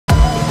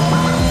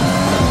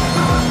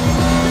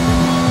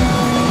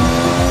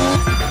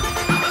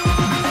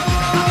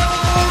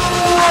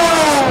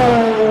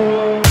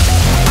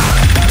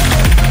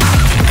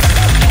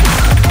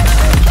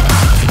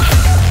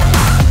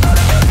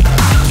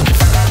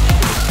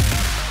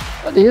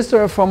The history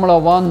of Formula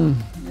One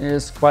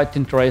is quite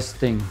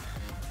interesting.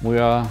 We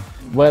are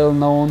well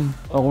known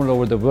all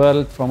over the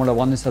world. Formula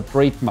One is a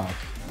trademark,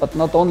 but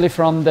not only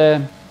from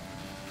the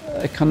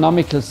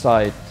economical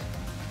side,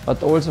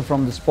 but also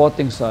from the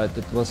sporting side.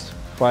 It was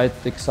quite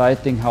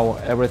exciting how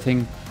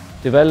everything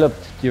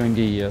developed during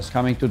the years.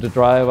 Coming to the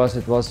drivers,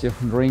 it was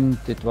Jochen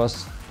Rindt, it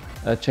was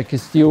Jackie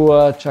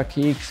Stewart,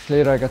 Jackie X,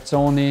 Clay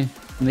Regazzoni,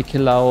 Niki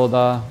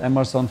Lauda,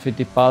 Emerson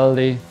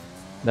Fittipaldi.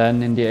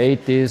 Then in the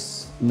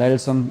 80s,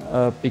 Nelson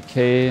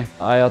Piquet,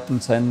 Ayrton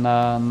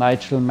Senna,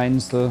 Nigel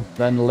Mansell.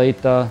 Then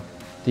later,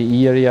 the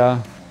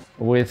era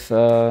with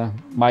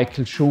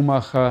Michael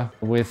Schumacher,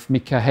 with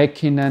Mika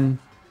Häkkinen,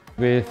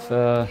 with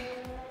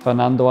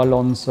Fernando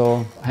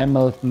Alonso,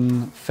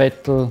 Hamilton,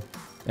 Vettel.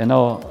 You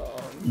know,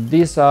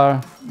 these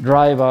are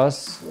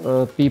drivers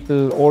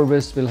people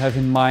always will have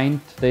in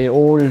mind. They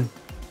all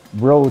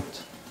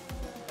wrote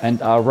and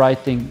are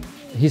writing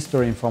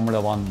history in Formula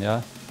One.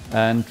 Yeah?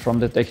 And from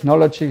the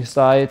technology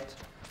side,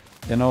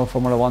 you know,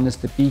 Formula One is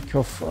the peak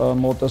of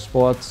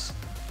motorsports.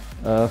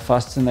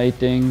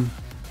 Fascinating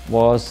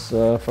was,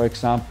 for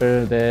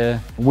example, the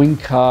wing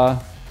car,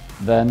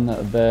 then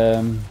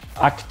the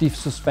active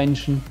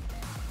suspension.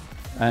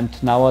 And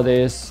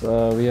nowadays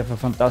we have a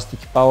fantastic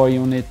power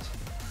unit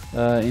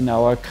in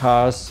our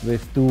cars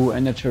with 2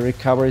 energy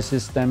recovery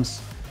systems,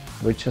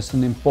 which is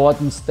an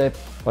important step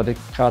for the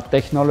car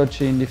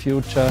technology in the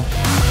future.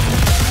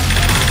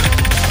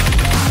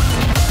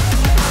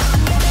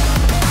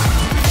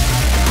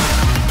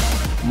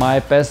 My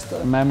best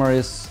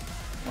memories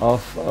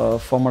of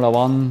Formula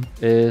One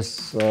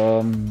is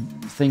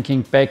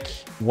thinking back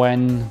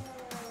when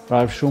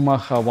Ralf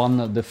Schumacher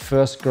won the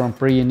first Grand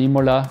Prix in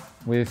Imola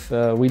with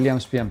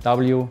Williams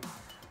BMW.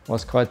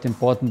 Was quite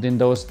important in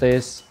those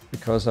days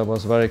because I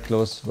was very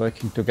close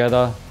working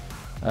together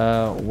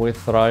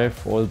with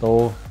Ralf,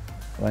 although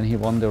when he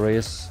won the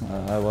race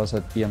I was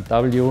at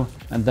BMW.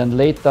 And then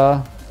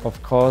later,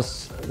 of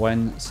course,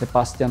 when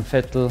Sebastian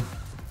Vettel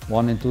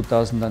won in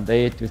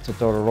 2008 with the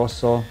Toro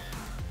Rosso,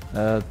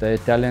 the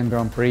Italian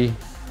Grand Prix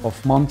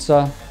of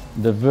Monza.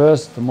 The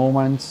worst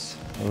moments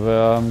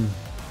were,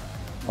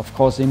 of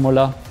course,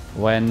 Imola,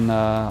 when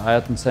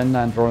Ayrton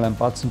Senna and Roland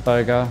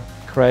Batzenberger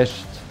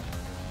crashed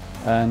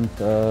and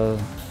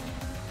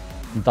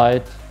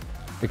died,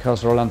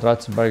 because Roland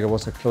Ratzenberger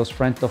was a close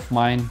friend of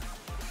mine,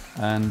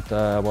 and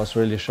I was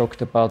really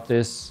shocked about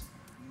this.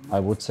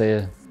 I would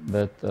say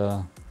that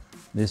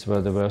these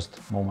were the worst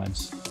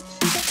moments.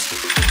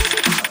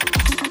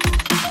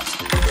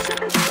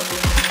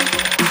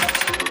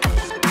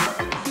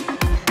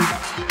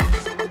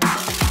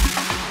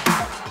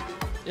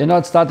 You know,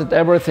 it started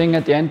everything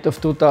at the end of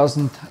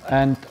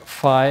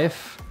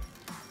 2005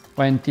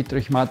 when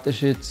Dietrich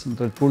Mateschitz and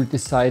Red Bull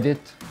decided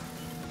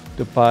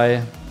to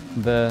buy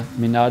the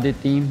Minardi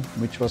team,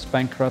 which was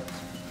bankrupt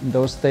in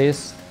those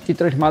days.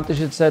 Dietrich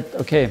Mateschitz said,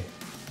 okay,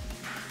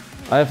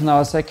 I have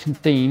now a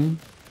second team.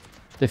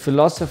 The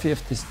philosophy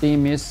of this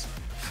team is,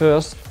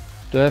 first,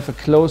 to have a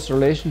close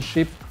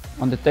relationship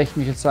on the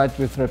technical side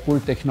with Red Bull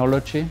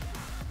technology,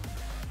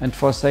 and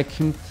for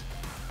second,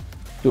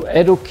 to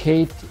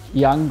educate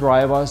young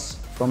drivers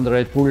from the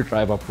Red Bull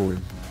driver pool.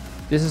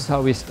 This is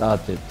how we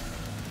started,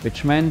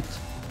 which meant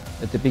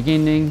at the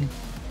beginning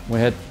we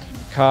had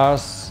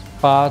cars,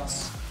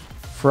 parts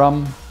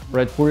from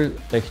Red Bull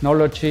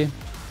technology,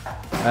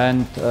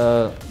 and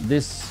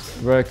this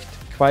worked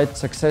quite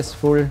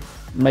successful,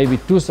 maybe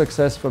too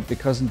successful,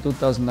 because in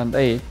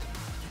 2008,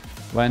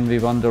 when we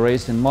won the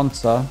race in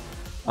Monza,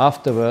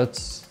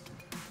 afterwards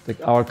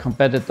our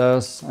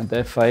competitors and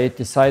the FIA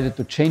decided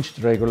to change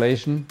the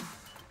regulation,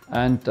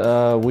 and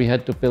we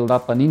had to build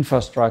up an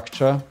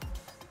infrastructure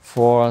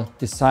for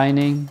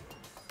designing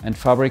and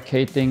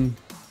fabricating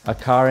a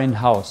car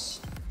in-house.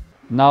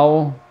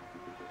 Now,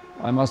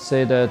 I must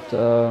say that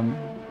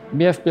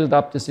we have built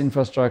up this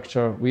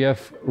infrastructure. We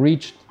have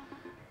reached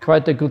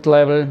quite a good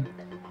level.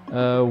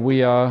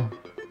 We are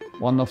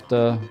one of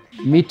the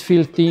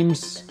midfield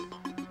teams,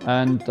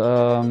 and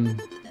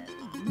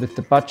with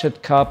the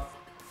budget cap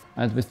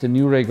and with the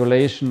new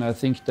regulation, I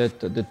think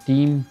that the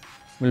team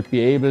will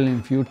be able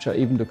in future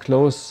even to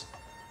close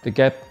the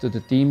gap to the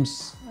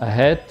teams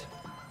ahead,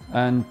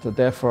 and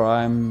therefore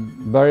I'm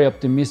very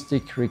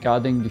optimistic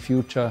regarding the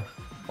future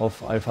of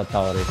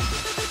AlphaTauri.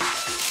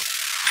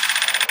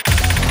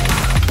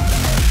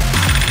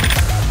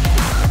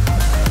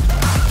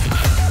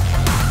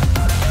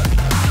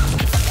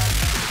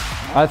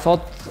 I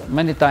thought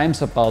many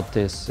times about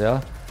this.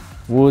 Yeah?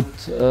 Would,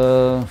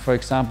 for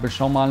example,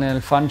 Jean-Manuel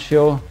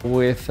Fangio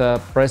with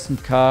a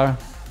present car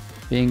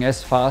being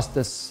as fast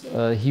as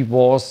he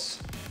was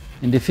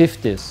in the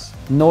 50s,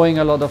 knowing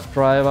a lot of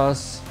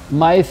drivers.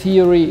 My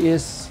theory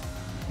is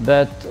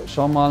that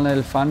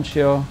Jean-Manuel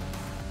Fangio,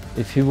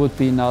 if he would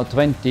be now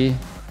 20,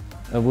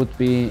 would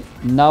be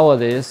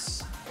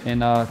nowadays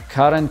in a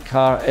current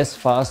car as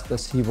fast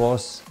as he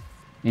was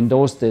in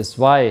those days.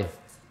 Why?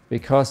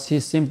 Because he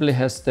simply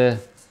has the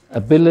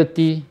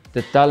ability,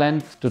 the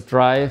talent to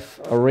drive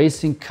a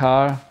racing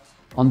car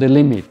on the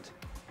limit.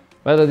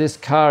 Whether this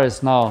car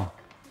is now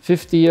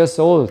 50 years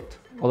old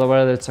or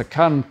whether it's a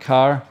current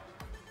car,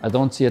 I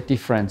don't see a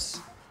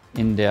difference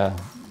in there.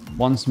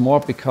 Once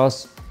more,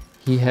 because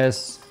he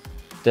has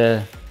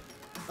the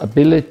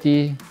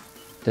ability,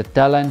 the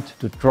talent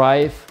to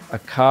drive a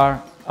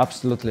car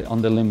absolutely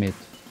on the limit.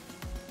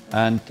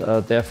 And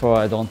therefore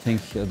I don't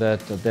think that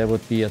there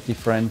would be a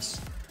difference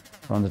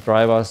from the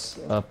drivers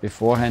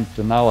beforehand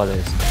to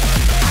nowadays.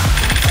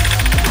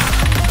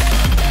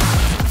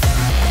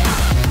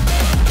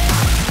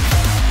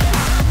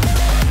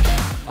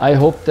 I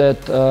hope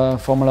that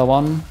Formula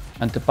One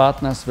and the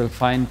partners will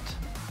find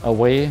a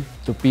way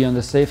to be on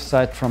the safe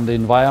side from the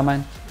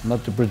environment,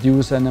 not to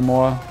produce any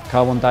more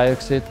carbon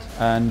dioxide,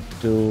 and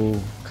to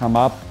come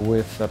up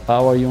with a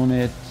power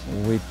unit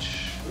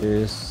which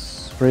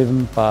is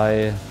driven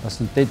by a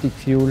synthetic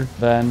fuel.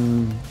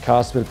 Then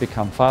cars will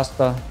become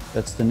faster.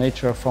 That's the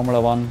nature of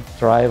Formula One.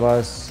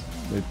 Drivers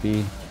will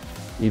be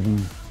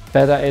even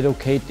better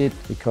educated,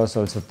 because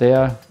also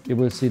there you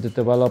will see the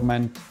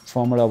development.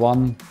 Formula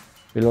One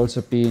will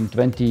also be in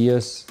 20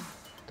 years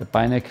the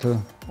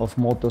pinnacle of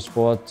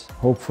motorsport.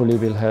 Hopefully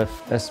we'll have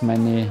as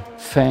many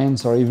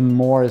fans or even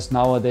more as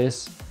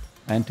nowadays,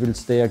 and will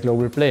stay a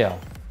global player.